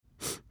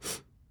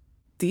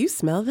Do you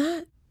smell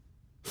that?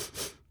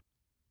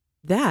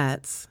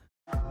 That's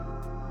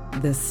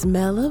the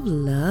smell of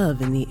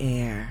love in the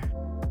air.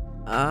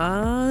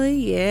 Oh,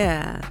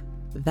 yeah.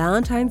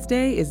 Valentine's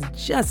Day is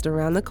just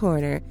around the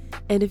corner.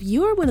 And if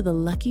you're one of the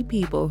lucky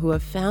people who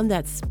have found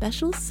that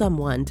special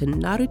someone to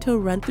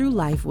Naruto run through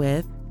life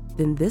with,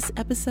 then this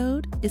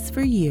episode is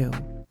for you.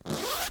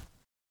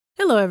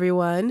 Hello,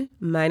 everyone.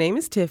 My name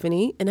is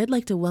Tiffany, and I'd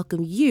like to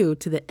welcome you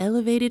to the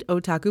Elevated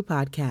Otaku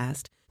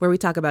podcast, where we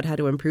talk about how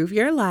to improve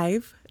your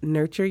life,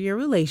 nurture your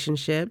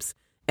relationships,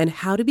 and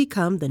how to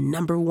become the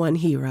number one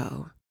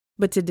hero.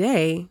 But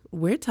today,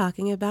 we're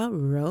talking about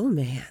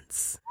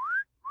romance.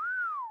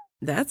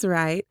 That's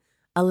right.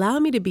 Allow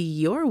me to be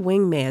your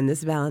wingman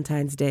this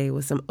Valentine's Day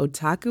with some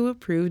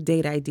otaku-approved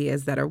date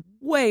ideas that are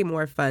way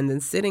more fun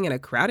than sitting in a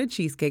crowded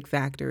cheesecake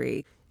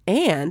factory.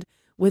 And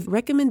with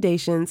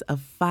recommendations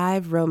of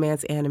 5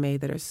 romance anime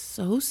that are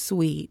so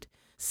sweet,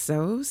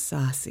 so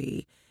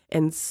saucy,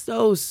 and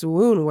so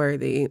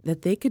swoon-worthy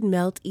that they could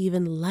melt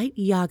even light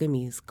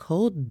Yagami's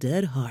cold,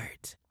 dead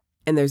heart.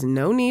 And there's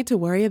no need to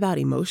worry about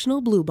emotional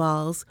blue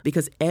balls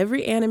because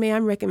every anime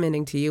I'm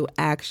recommending to you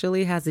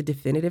actually has a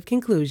definitive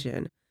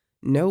conclusion.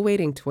 No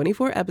waiting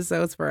 24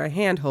 episodes for a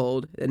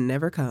handhold that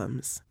never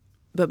comes.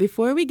 But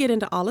before we get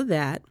into all of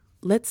that,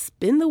 let's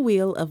spin the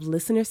wheel of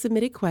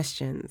listener-submitted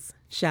questions,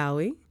 shall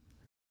we?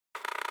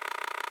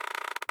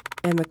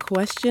 And the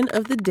question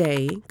of the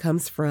day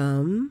comes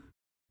from...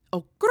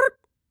 Oh,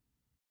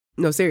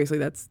 no, seriously,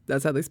 that's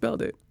how they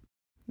spelled it.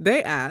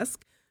 They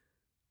ask,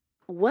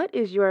 what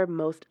is your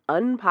most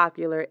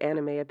unpopular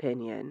anime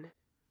opinion?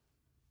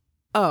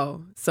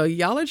 Oh, so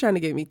y'all are trying to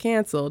get me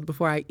canceled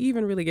before I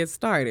even really get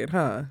started,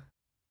 huh?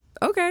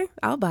 Okay,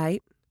 I'll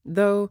bite.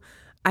 Though,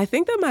 I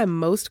think that my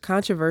most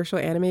controversial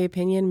anime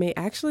opinion may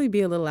actually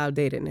be a little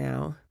outdated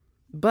now.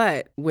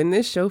 But when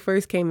this show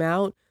first came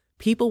out,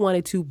 people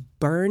wanted to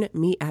burn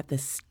me at the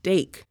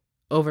stake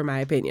over my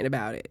opinion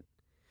about it.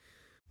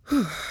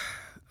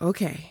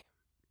 Okay,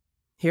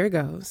 here it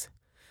goes.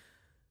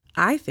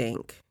 I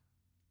think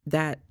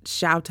that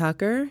Shao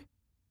Tucker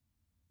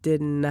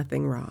did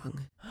nothing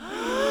wrong.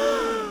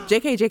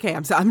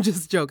 JK, I'm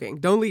just joking.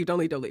 Don't leave.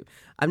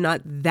 I'm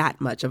not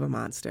that much of a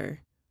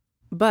monster.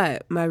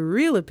 But my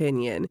real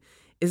opinion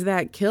is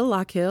that Kill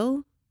La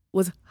Kill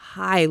was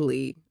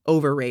highly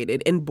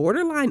overrated and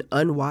borderline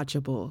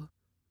unwatchable.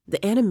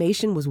 The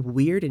animation was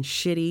weird and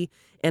shitty,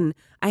 and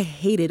I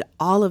hated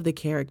all of the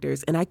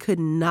characters, and I could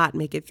not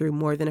make it through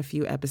more than a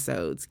few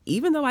episodes.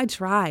 Even though I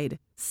tried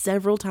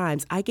several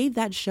times, I gave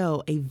that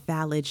show a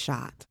valid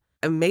shot.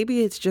 And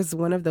maybe it's just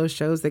one of those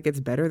shows that gets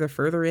better the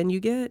further in you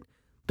get,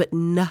 but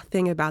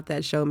nothing about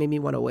that show made me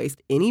want to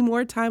waste any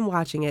more time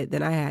watching it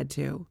than I had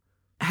to.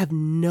 I have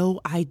no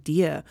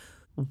idea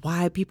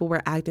why people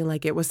were acting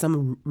like it was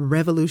some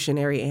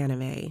revolutionary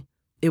anime.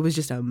 It was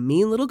just a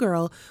mean little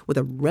girl with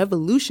a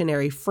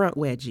revolutionary front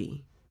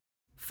wedgie.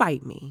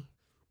 Fight me.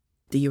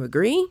 Do you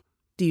agree?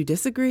 Do you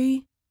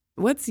disagree?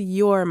 What's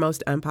your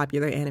most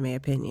unpopular anime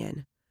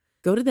opinion?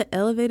 Go to the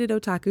Elevated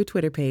Otaku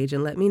Twitter page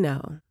and let me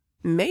know.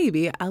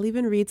 Maybe I'll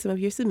even read some of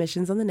your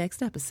submissions on the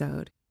next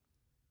episode.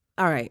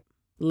 All right,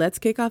 let's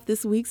kick off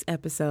this week's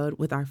episode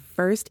with our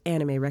first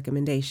anime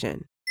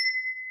recommendation.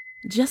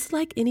 Just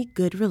like any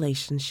good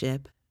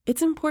relationship,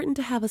 it's important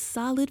to have a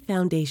solid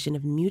foundation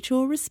of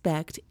mutual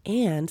respect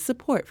and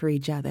support for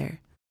each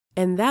other.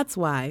 And that's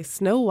why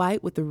Snow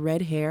White with the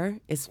red hair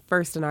is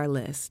first on our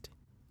list.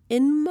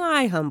 In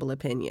my humble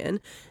opinion,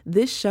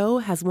 this show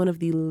has one of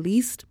the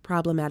least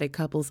problematic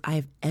couples I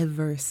have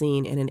ever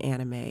seen in an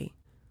anime.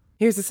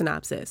 Here's the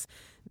synopsis.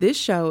 This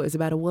show is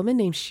about a woman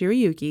named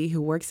Shiryuki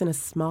who works in a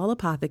small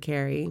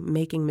apothecary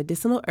making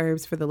medicinal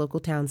herbs for the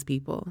local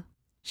townspeople.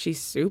 She's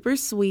super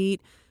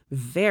sweet,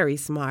 very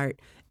smart,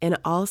 and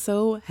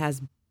also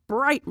has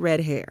bright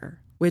red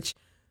hair, which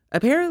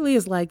apparently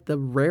is like the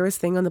rarest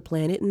thing on the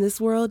planet in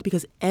this world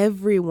because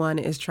everyone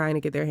is trying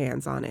to get their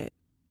hands on it.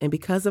 And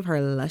because of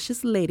her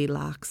luscious lady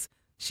locks,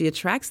 she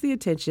attracts the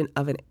attention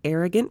of an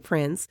arrogant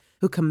prince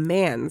who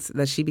commands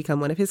that she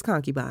become one of his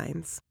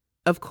concubines.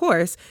 Of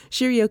course,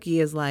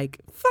 Shiryuki is like,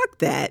 fuck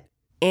that.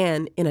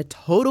 And in a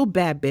total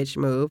bad bitch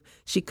move,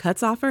 she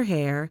cuts off her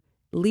hair,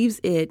 leaves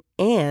it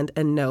and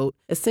a note,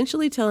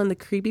 essentially telling the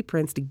creepy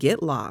prince to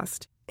get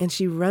lost, and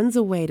she runs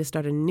away to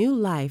start a new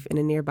life in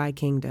a nearby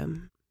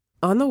kingdom.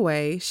 On the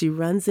way, she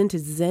runs into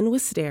Zen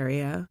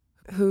Wisteria,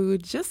 who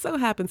just so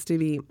happens to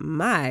be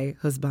my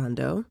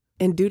husbando,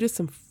 and due to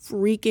some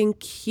freaking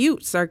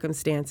cute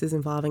circumstances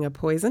involving a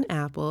poison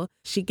apple,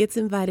 she gets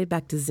invited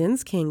back to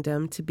Zen's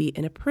kingdom to be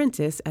an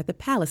apprentice at the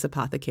palace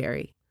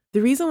apothecary.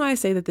 The reason why I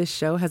say that this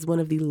show has one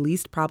of the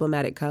least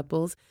problematic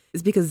couples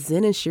is because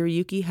Zen and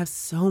Shiryuki have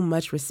so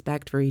much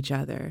respect for each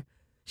other.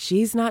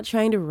 She's not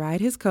trying to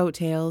ride his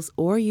coattails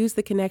or use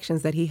the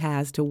connections that he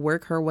has to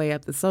work her way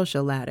up the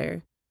social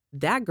ladder.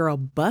 That girl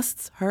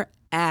busts her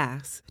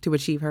ass to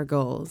achieve her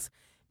goals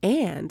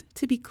and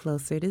to be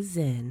closer to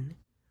Zen.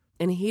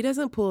 And he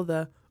doesn't pull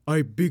the,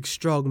 "I big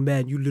strong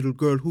man, you little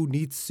girl who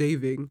needs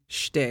saving"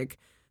 shtick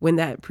when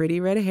that pretty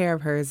red hair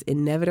of hers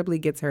inevitably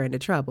gets her into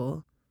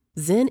trouble.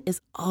 Zen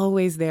is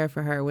always there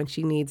for her when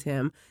she needs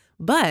him,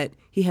 but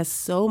he has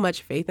so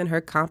much faith in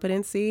her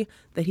competency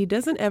that he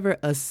doesn't ever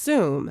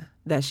assume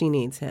that she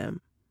needs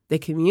him. They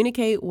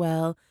communicate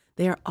well.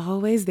 They are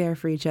always there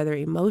for each other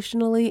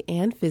emotionally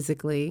and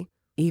physically,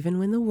 even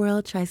when the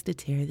world tries to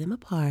tear them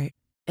apart.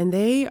 And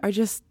they are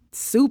just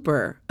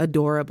super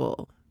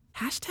adorable.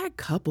 Hashtag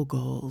couple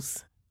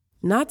goals.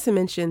 Not to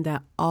mention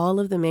that all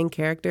of the main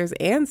characters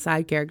and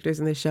side characters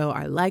in the show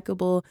are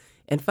likable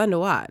and fun to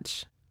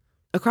watch.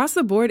 Across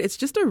the board, it's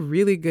just a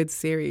really good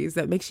series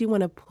that makes you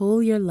want to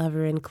pull your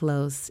lover in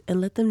close and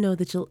let them know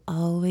that you'll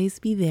always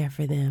be there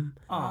for them.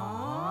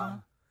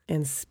 Aww.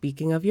 And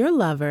speaking of your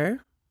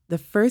lover, the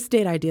first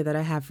date idea that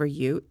I have for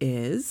you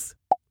is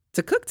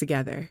to cook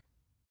together.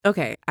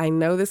 Okay, I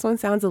know this one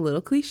sounds a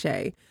little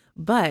cliche,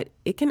 but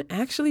it can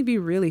actually be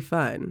really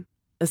fun,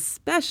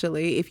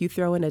 especially if you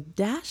throw in a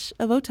dash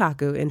of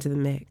otaku into the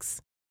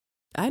mix.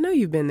 I know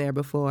you've been there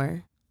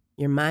before.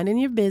 You're minding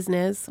your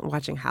business,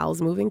 watching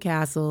Howl's Moving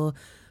Castle,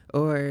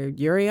 or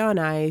Yuri on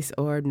Ice,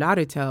 or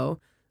Naruto,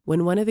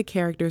 when one of the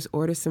characters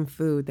orders some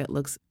food that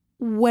looks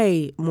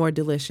way more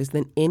delicious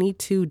than any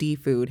 2D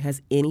food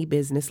has any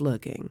business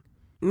looking.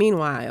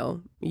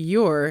 Meanwhile,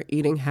 you're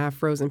eating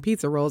half-frozen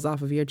pizza rolls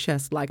off of your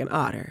chest like an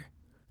otter.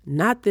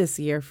 Not this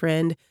year,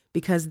 friend,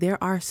 because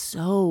there are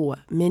so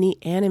many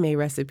anime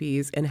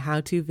recipes and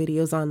how-to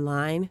videos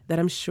online that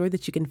I'm sure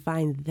that you can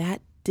find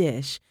that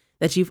dish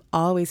that you've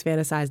always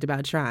fantasized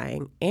about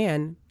trying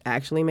and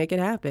actually make it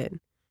happen.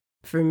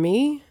 For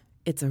me,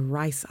 it's a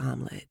rice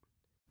omelet.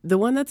 The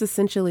one that's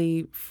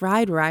essentially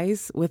fried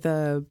rice with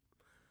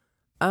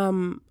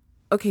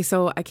okay,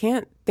 so I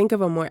can't think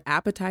of a more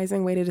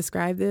appetizing way to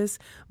describe this,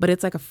 but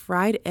it's like a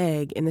fried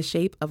egg in the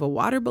shape of a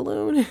water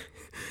balloon.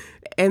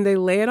 And they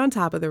lay it on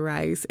top of the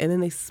rice, and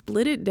then they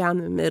split it down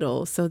the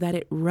middle so that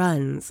it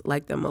runs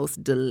like the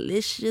most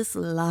delicious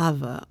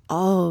lava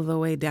all the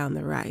way down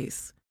the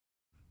rice.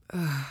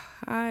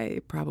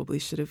 I probably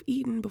should have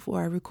eaten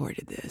before I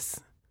recorded this.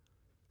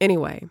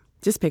 Anyway,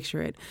 just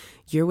picture it.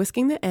 You're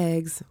whisking the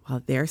eggs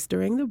while they're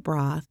stirring the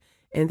broth,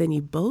 and then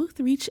you both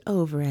reach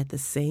over at the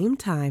same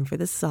time for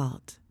the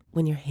salt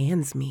when your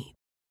hands meet.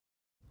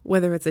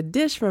 Whether it's a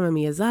dish from a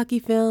Miyazaki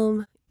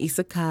film,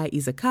 isekai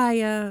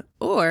izakaya,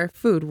 or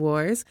Food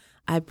Wars,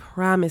 I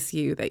promise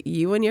you that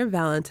you and your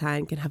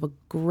Valentine can have a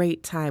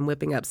great time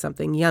whipping up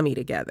something yummy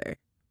together.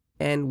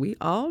 And we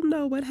all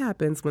know what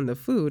happens when the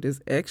food is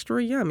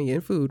extra yummy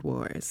in Food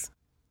Wars.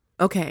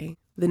 Okay,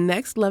 the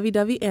next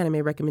lovey-dovey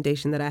anime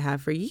recommendation that I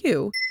have for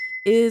you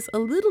is a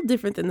little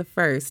different than the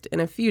first in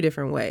a few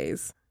different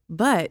ways,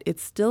 but it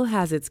still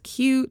has its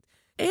cute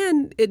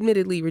and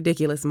admittedly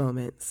ridiculous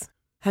moments.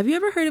 Have you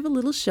ever heard of a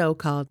little show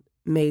called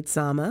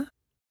Maid-sama?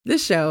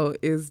 This show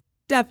is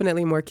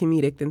definitely more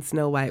comedic than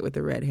Snow White with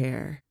the red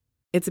hair.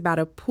 It's about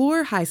a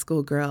poor high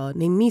school girl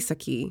named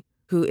Misaki,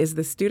 who is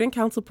the student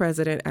council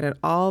president at an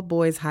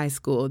all-boys high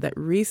school that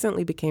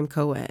recently became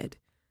co-ed.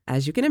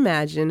 As you can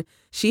imagine,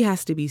 she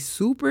has to be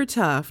super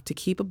tough to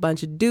keep a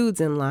bunch of dudes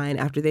in line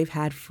after they've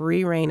had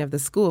free reign of the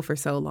school for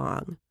so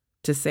long.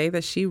 To say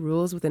that she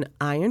rules with an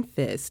iron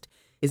fist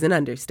is an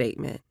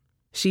understatement.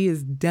 She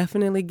is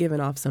definitely giving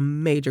off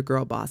some major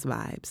girl boss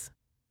vibes.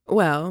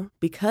 Well,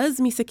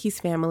 because Misaki's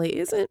family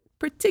isn't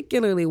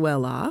particularly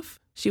well off,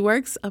 she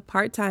works a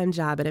part-time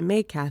job at a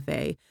maid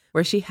cafe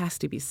where she has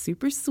to be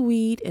super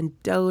sweet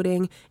and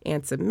doting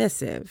and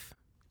submissive.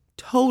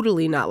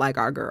 Totally not like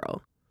our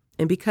girl.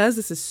 And because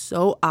this is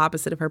so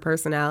opposite of her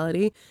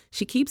personality,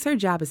 she keeps her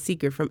job a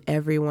secret from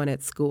everyone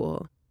at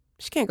school.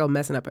 She can't go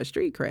messing up her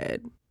street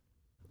cred.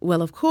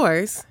 Well, of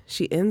course,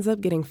 she ends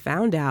up getting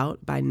found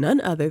out by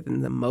none other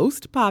than the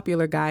most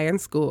popular guy in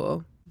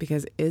school,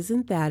 because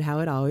isn't that how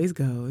it always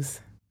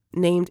goes?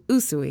 Named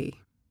Usui.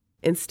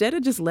 Instead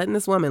of just letting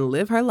this woman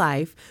live her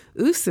life,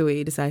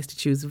 Usui decides to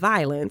choose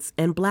violence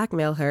and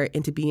blackmail her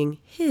into being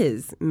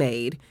his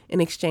maid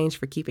in exchange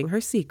for keeping her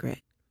secret.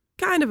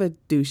 Kind of a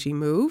douchey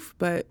move,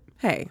 but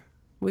hey,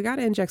 we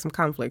gotta inject some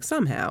conflict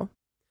somehow.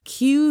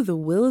 Cue the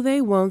will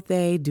they, won't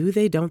they, do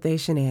they, don't they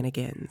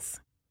shenanigans.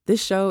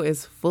 This show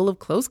is full of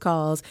close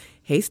calls,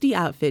 hasty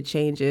outfit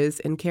changes,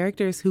 and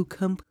characters who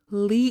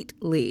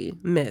completely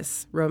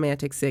miss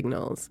romantic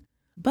signals.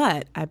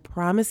 But I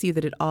promise you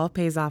that it all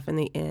pays off in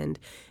the end,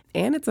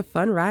 and it's a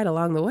fun ride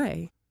along the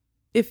way.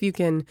 If you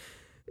can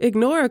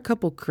ignore a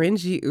couple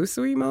cringy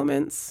Usui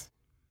moments,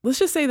 let's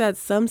just say that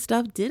some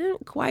stuff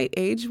didn't quite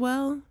age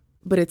well,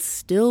 but it's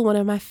still one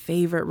of my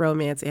favorite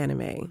romance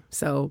anime,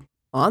 so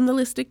on the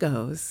list it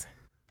goes.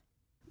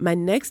 My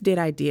next date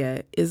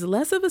idea is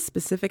less of a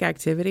specific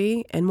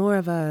activity and more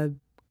of a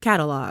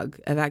catalog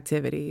of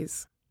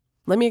activities.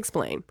 Let me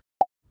explain.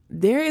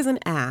 There is an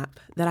app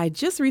that I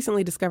just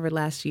recently discovered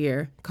last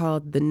year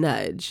called The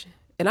Nudge,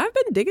 and I've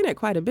been digging it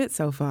quite a bit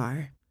so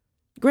far.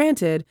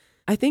 Granted,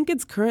 I think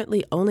it's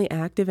currently only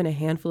active in a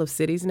handful of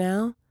cities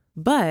now,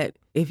 but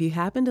if you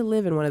happen to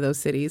live in one of those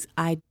cities,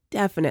 I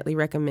definitely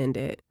recommend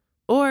it.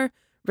 Or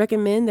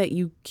recommend that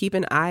you keep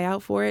an eye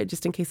out for it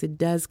just in case it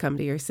does come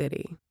to your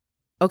city.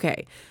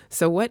 Okay,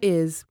 so what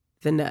is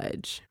The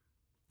Nudge?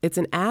 It's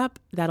an app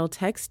that'll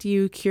text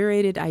you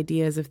curated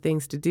ideas of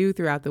things to do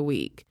throughout the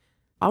week,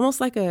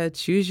 almost like a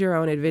choose your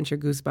own adventure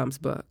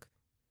Goosebumps book.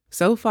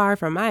 So far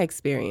from my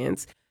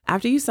experience,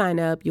 after you sign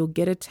up, you'll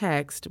get a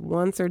text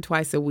once or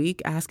twice a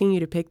week asking you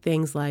to pick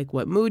things like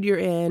what mood you're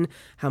in,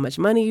 how much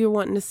money you're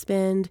wanting to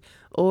spend,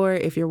 or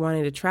if you're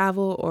wanting to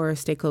travel or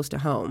stay close to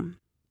home.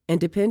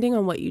 And depending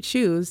on what you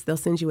choose, they'll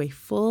send you a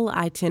full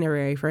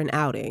itinerary for an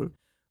outing,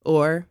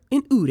 or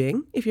an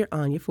outing if you're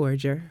on your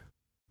Forager.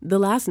 The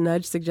last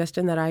nudge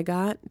suggestion that I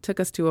got took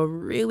us to a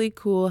really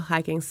cool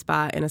hiking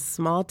spot in a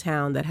small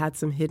town that had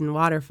some hidden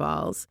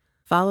waterfalls,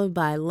 followed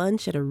by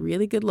lunch at a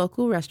really good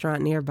local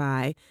restaurant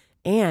nearby,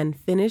 and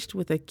finished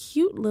with a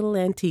cute little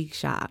antique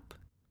shop.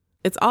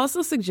 It's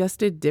also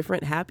suggested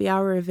different happy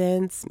hour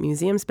events,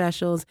 museum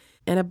specials,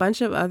 and a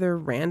bunch of other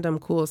random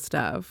cool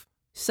stuff.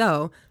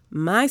 So,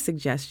 my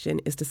suggestion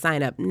is to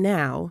sign up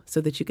now so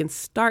that you can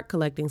start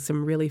collecting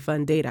some really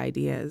fun date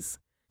ideas.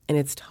 And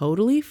it's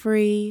totally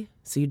free,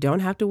 so you don't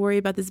have to worry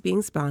about this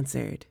being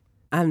sponsored.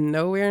 I'm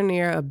nowhere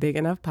near a big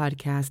enough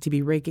podcast to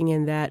be raking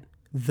in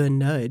the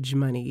nudge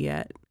money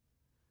yet.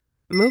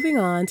 Moving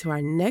on to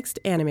our next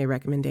anime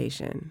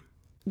recommendation.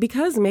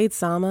 Because Maid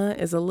Sama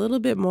is a little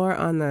bit more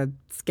on the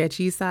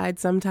sketchy side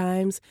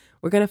sometimes,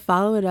 we're going to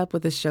follow it up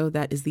with a show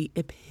that is the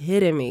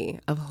epitome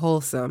of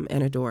wholesome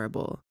and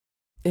adorable.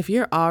 If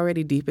you're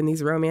already deep in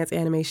these romance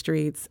anime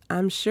streets,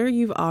 I'm sure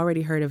you've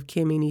already heard of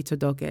Kimi ni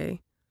Todoke.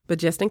 But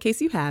just in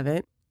case you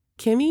haven't,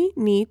 Kimi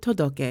ni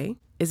Todoke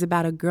is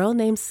about a girl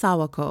named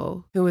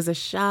Sawako who was a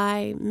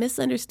shy,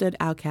 misunderstood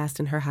outcast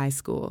in her high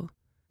school.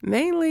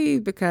 Mainly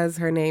because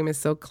her name is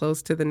so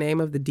close to the name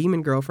of the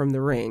demon girl from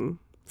The Ring,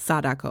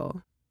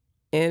 Sadako.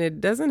 And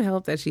it doesn't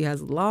help that she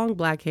has long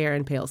black hair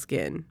and pale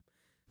skin.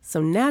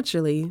 So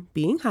naturally,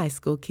 being high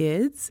school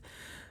kids,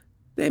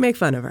 they make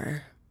fun of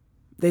her.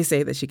 They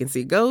say that she can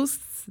see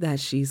ghosts, that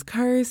she's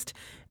cursed,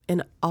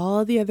 and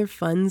all the other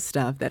fun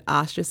stuff that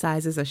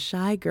ostracizes a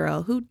shy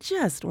girl who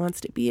just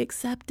wants to be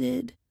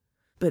accepted.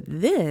 But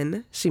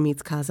then she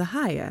meets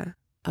Kazuhaya,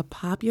 a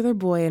popular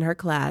boy in her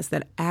class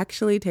that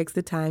actually takes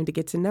the time to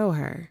get to know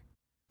her.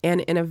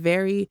 And in a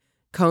very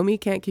Comey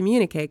can't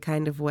communicate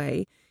kind of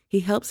way, he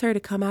helps her to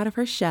come out of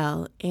her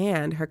shell,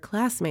 and her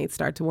classmates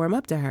start to warm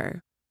up to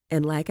her.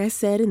 And like I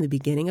said in the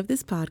beginning of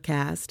this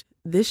podcast,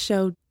 this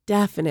show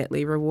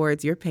definitely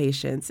rewards your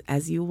patience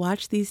as you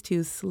watch these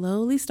two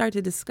slowly start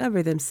to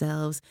discover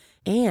themselves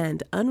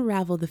and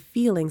unravel the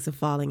feelings of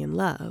falling in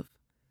love.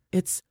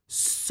 It's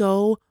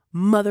so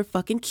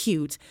motherfucking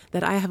cute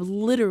that I have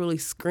literally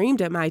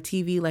screamed at my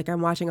TV like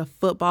I'm watching a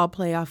football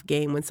playoff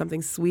game when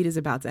something sweet is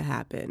about to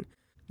happen.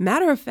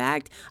 Matter of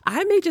fact,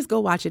 I may just go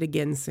watch it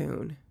again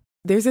soon.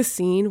 There's a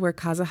scene where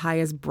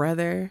Kazuhaya's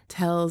brother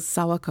tells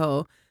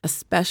Sawako a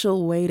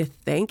special way to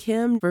thank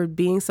him for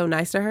being so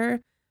nice to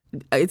her.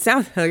 It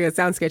sounds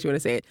sketchy when I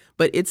say it,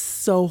 but it's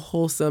so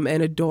wholesome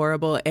and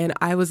adorable. And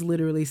I was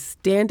literally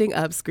standing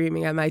up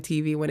screaming at my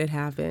TV when it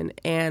happened.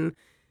 And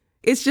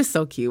it's just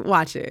so cute.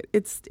 Watch it.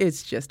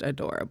 It's just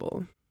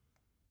adorable.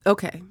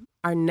 Okay,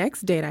 our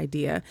next date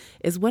idea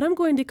is what I'm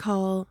going to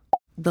call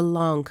the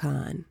long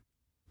con.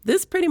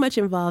 This pretty much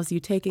involves you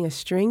taking a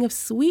string of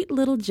sweet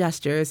little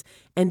gestures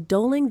and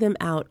doling them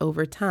out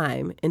over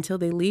time until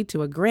they lead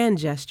to a grand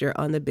gesture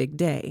on the big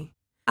day.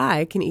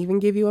 I can even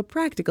give you a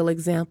practical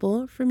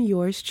example from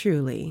yours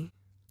truly,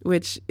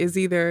 which is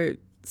either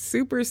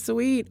super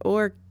sweet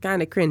or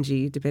kind of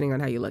cringy, depending on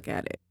how you look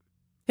at it.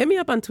 Hit me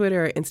up on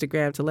Twitter or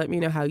Instagram to let me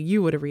know how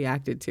you would have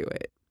reacted to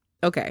it.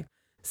 Okay,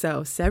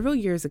 so several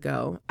years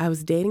ago, I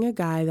was dating a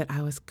guy that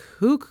I was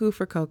cuckoo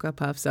for Cocoa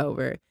Puffs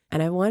over,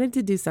 and I wanted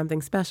to do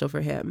something special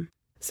for him.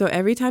 So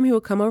every time he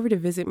would come over to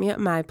visit me at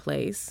my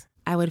place,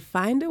 I would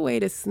find a way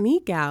to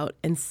sneak out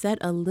and set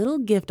a little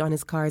gift on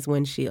his car's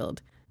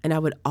windshield. And I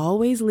would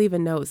always leave a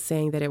note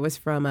saying that it was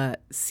from a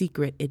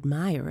secret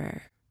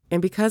admirer.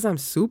 And because I'm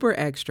super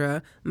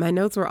extra, my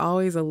notes were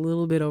always a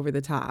little bit over the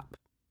top.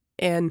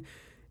 And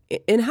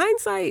in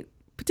hindsight,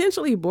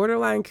 potentially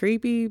borderline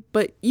creepy,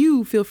 but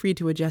you feel free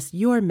to adjust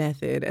your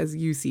method as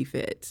you see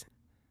fit.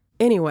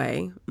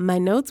 Anyway, my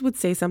notes would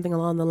say something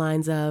along the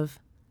lines of,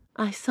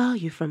 "I saw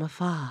you from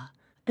afar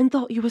and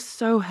thought you were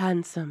so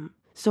handsome,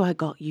 so I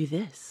got you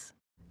this."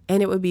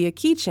 And it would be a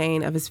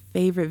keychain of his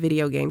favorite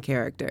video game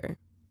character.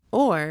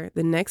 Or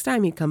the next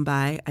time he'd come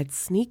by, I'd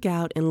sneak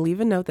out and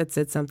leave a note that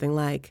said something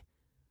like,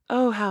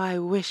 "Oh, how I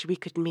wish we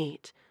could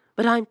meet,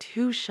 but I'm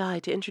too shy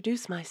to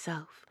introduce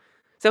myself.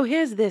 So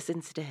here's this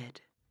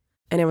instead."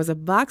 And it was a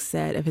box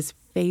set of his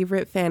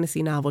favorite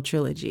fantasy novel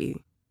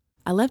trilogy.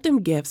 I left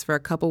him gifts for a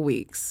couple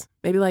weeks,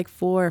 maybe like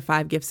 4 or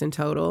 5 gifts in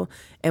total,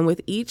 and with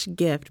each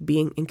gift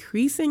being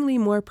increasingly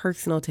more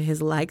personal to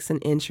his likes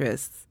and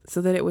interests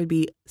so that it would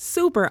be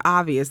super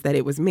obvious that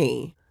it was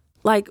me.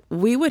 Like,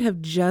 we would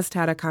have just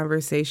had a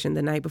conversation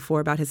the night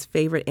before about his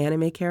favorite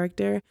anime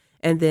character,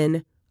 and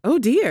then, oh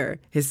dear,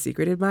 his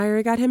secret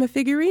admirer got him a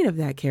figurine of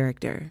that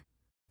character.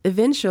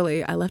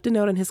 Eventually, I left a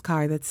note on his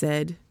car that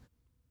said,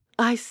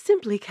 "I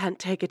simply can't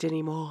take it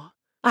anymore.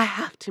 I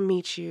have to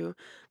meet you.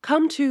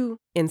 Come to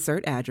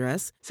insert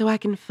address so I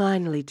can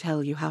finally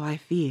tell you how I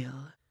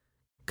feel.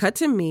 Cut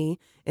to me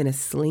in a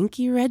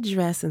slinky red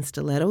dress and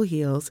stiletto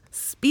heels,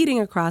 speeding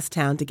across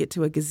town to get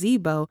to a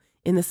gazebo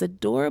in this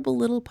adorable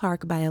little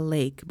park by a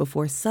lake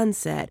before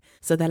sunset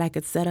so that I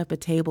could set up a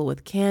table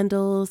with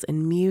candles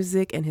and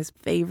music and his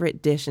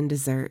favorite dish and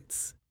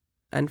desserts.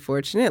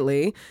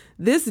 Unfortunately,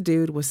 this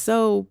dude was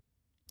so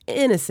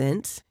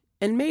innocent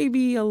and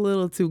maybe a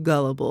little too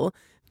gullible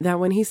that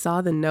when he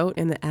saw the note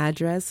and the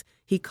address,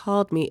 he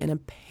called me in a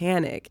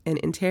panic and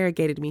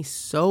interrogated me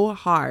so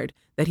hard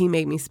that he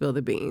made me spill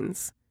the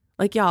beans.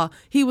 Like, y'all,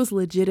 he was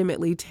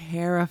legitimately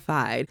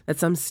terrified that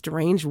some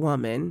strange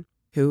woman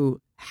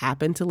who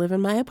happened to live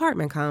in my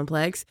apartment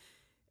complex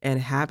and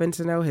happened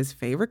to know his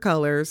favorite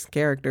colors,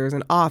 characters,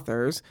 and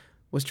authors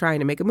was trying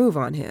to make a move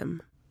on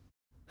him.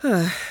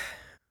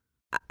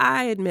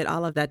 I admit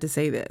all of that to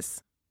say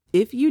this.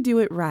 If you do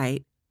it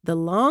right, the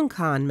long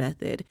con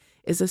method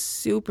is a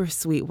super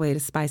sweet way to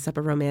spice up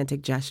a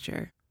romantic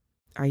gesture.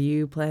 Are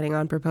you planning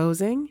on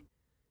proposing?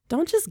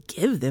 Don't just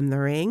give them the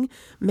ring.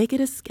 Make it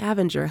a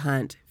scavenger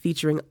hunt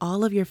featuring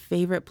all of your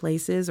favorite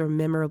places or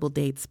memorable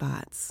date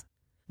spots.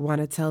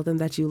 Want to tell them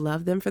that you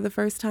love them for the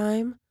first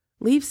time?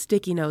 Leave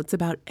sticky notes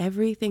about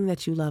everything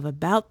that you love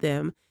about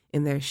them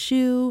in their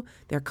shoe,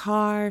 their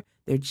car,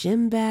 their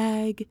gym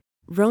bag.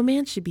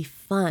 Romance should be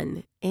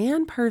fun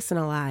and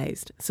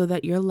personalized so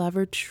that your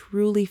lover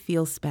truly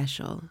feels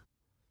special.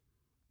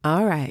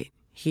 All right,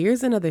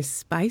 here's another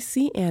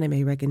spicy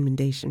anime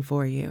recommendation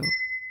for you.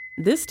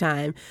 This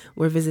time,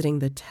 we're visiting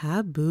the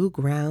taboo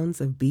grounds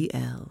of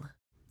BL.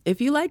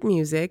 If you like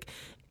music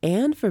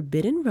and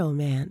forbidden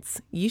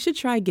romance, you should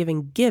try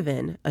giving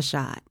Given a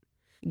shot.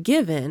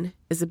 Given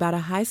is about a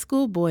high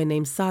school boy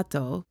named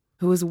Sato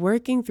who is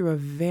working through a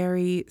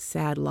very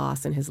sad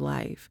loss in his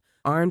life,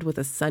 armed with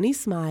a sunny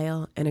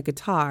smile and a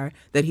guitar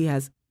that he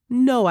has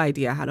no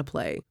idea how to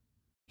play.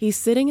 He's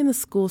sitting in the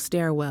school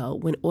stairwell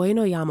when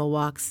Oinoyama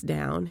walks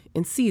down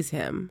and sees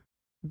him.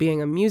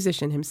 Being a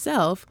musician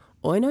himself,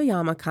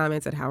 Oinoyama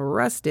comments at how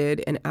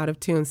rusted and out of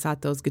tune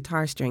Sato's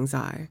guitar strings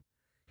are.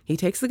 He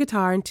takes the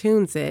guitar and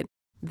tunes it,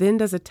 then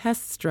does a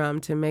test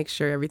strum to make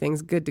sure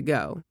everything's good to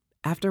go.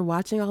 After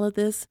watching all of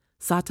this,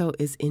 Sato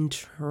is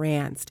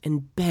entranced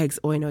and begs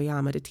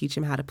Oinoyama to teach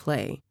him how to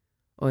play.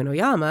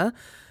 Oinoyama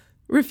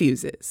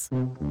refuses.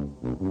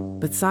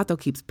 But Sato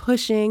keeps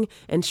pushing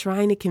and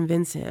trying to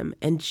convince him,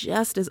 and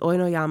just as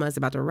Oinoyama is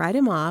about to write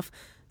him off,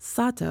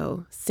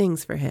 Sato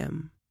sings for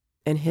him.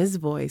 And his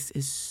voice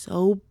is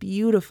so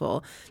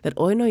beautiful that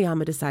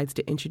Oinoyama decides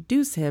to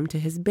introduce him to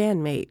his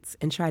bandmates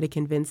and try to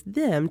convince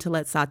them to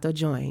let Sato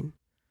join.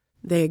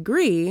 They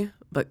agree,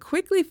 but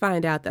quickly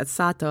find out that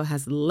Sato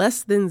has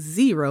less than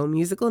zero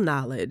musical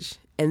knowledge,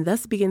 and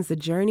thus begins the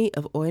journey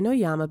of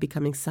Oinoyama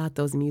becoming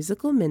Sato's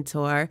musical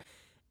mentor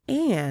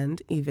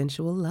and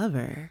eventual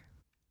lover.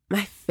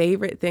 My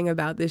favorite thing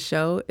about this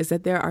show is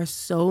that there are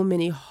so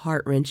many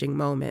heart-wrenching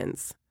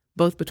moments,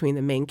 both between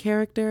the main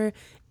character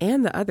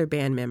and the other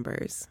band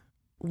members.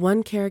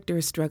 One character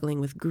is struggling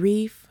with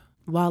grief,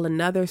 while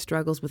another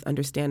struggles with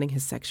understanding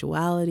his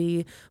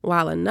sexuality,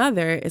 while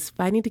another is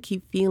fighting to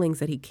keep feelings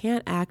that he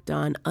can't act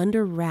on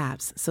under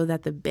wraps so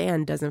that the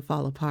band doesn't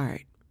fall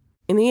apart.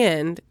 In the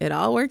end, it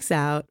all works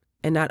out,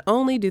 and not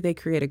only do they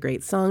create a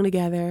great song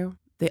together,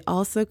 they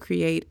also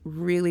create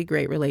really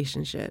great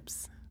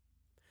relationships.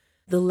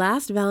 The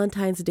last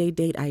Valentine's Day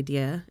date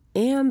idea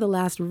and the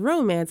last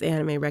romance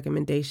anime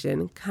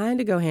recommendation kind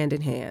of go hand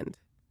in hand.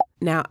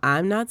 Now,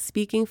 I'm not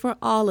speaking for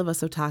all of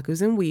us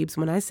otakus and weebs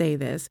when I say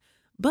this,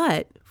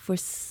 but for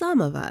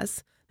some of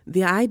us,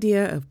 the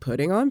idea of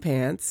putting on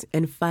pants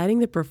and fighting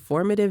the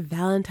performative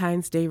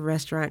Valentine's Day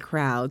restaurant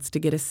crowds to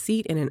get a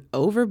seat in an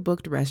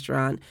overbooked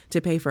restaurant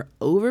to pay for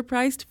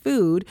overpriced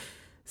food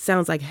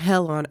sounds like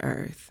hell on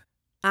earth.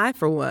 I,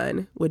 for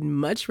one, would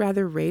much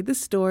rather raid the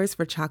stores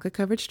for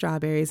chocolate-covered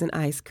strawberries and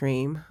ice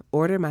cream,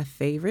 order my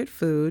favorite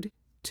food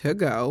to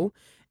go,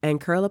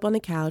 and curl up on the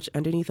couch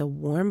underneath a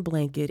warm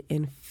blanket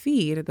and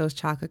feed those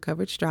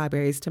chocolate-covered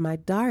strawberries to my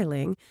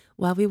darling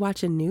while we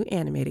watch a new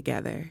anime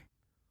together.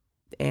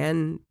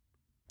 And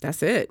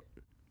that's it.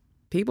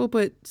 People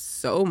put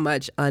so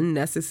much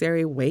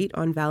unnecessary weight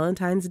on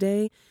Valentine's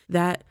Day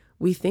that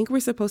we think we're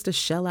supposed to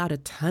shell out a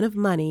ton of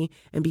money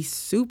and be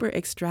super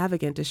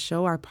extravagant to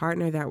show our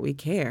partner that we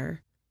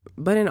care.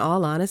 But in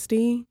all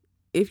honesty,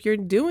 if you're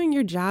doing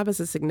your job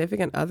as a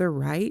significant other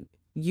right,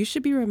 you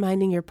should be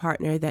reminding your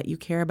partner that you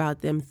care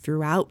about them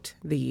throughout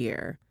the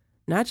year,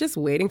 not just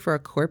waiting for a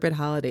corporate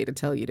holiday to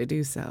tell you to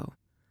do so.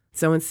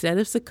 So instead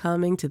of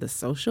succumbing to the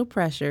social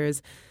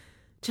pressures,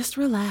 just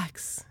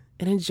relax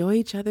and enjoy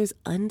each other's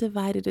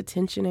undivided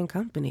attention and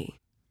company.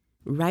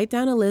 Write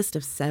down a list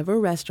of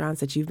several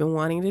restaurants that you've been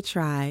wanting to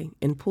try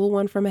and pull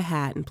one from a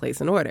hat and place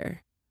an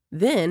order.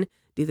 Then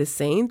do the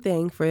same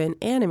thing for an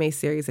anime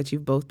series that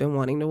you've both been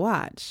wanting to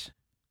watch.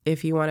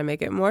 If you want to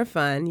make it more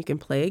fun, you can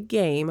play a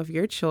game of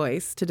your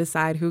choice to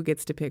decide who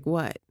gets to pick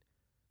what.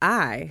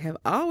 I have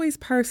always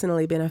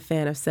personally been a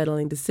fan of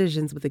settling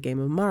decisions with a game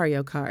of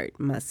Mario Kart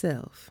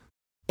myself.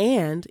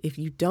 And if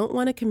you don't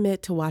want to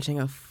commit to watching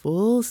a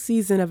full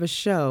season of a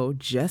show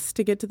just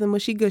to get to the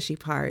mushy-gushy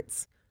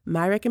parts,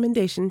 my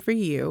recommendation for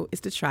you is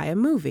to try a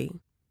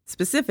movie.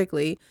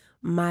 Specifically,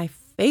 my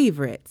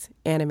favorite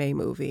anime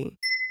movie,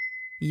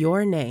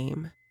 Your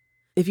Name.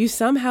 If you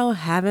somehow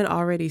haven't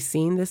already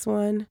seen this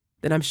one,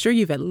 then I'm sure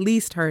you've at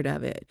least heard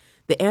of it.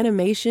 The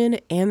animation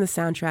and the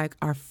soundtrack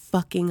are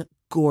fucking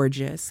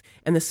gorgeous,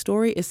 and the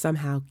story is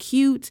somehow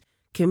cute,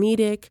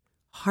 comedic,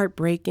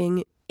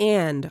 heartbreaking,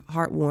 and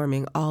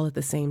heartwarming all at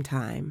the same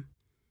time.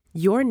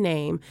 Your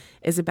Name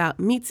is about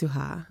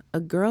Mitsuha, a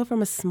girl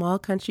from a small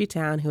country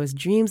town who has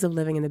dreams of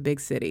living in the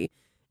big city,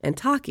 and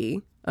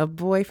Taki, a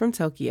boy from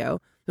Tokyo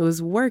who is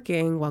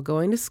working while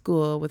going to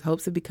school with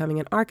hopes of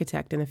becoming an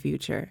architect in the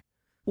future.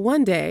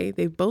 One day,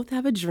 they both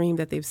have a dream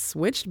that they've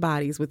switched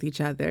bodies with each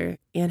other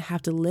and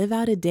have to live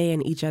out a day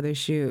in each other's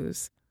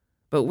shoes.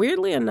 But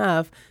weirdly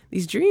enough,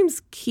 these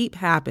dreams keep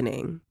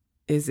happening.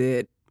 Is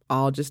it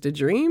all just a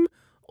dream,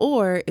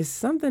 or is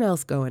something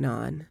else going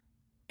on?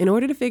 In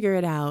order to figure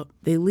it out,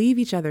 they leave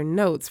each other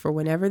notes for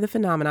whenever the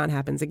phenomenon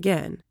happens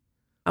again.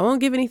 I won't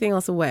give anything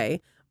else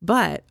away,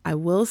 but I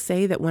will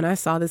say that when I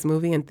saw this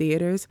movie in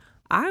theaters,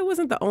 I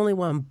wasn't the only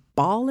one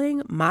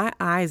bawling my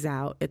eyes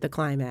out at the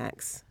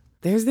climax.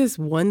 There's this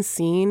one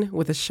scene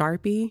with a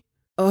Sharpie.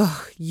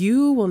 Ugh,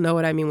 you will know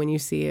what I mean when you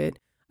see it.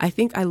 I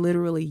think I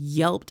literally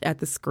yelped at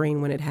the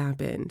screen when it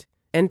happened.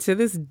 And to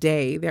this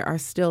day, there are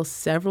still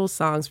several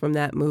songs from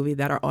that movie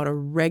that are on a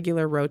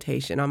regular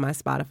rotation on my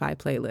Spotify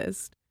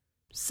playlist.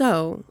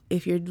 So,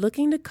 if you're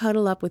looking to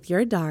cuddle up with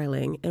your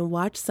darling and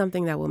watch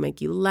something that will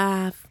make you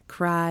laugh,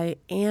 cry,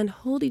 and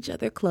hold each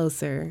other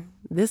closer,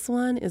 this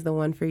one is the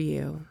one for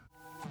you.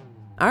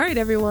 All right,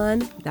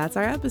 everyone, that's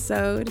our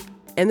episode.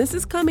 And this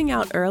is coming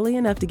out early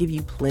enough to give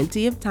you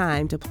plenty of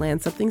time to plan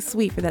something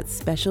sweet for that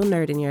special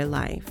nerd in your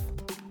life.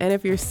 And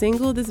if you're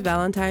single this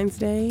Valentine's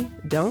Day,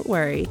 don't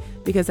worry,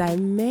 because I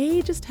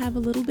may just have a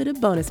little bit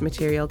of bonus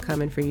material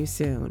coming for you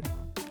soon.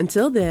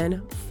 Until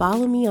then,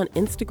 follow me on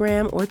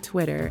Instagram or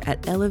Twitter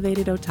at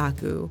Elevated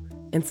Otaku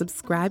and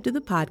subscribe to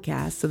the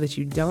podcast so that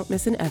you don't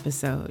miss an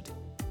episode.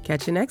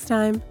 Catch you next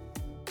time.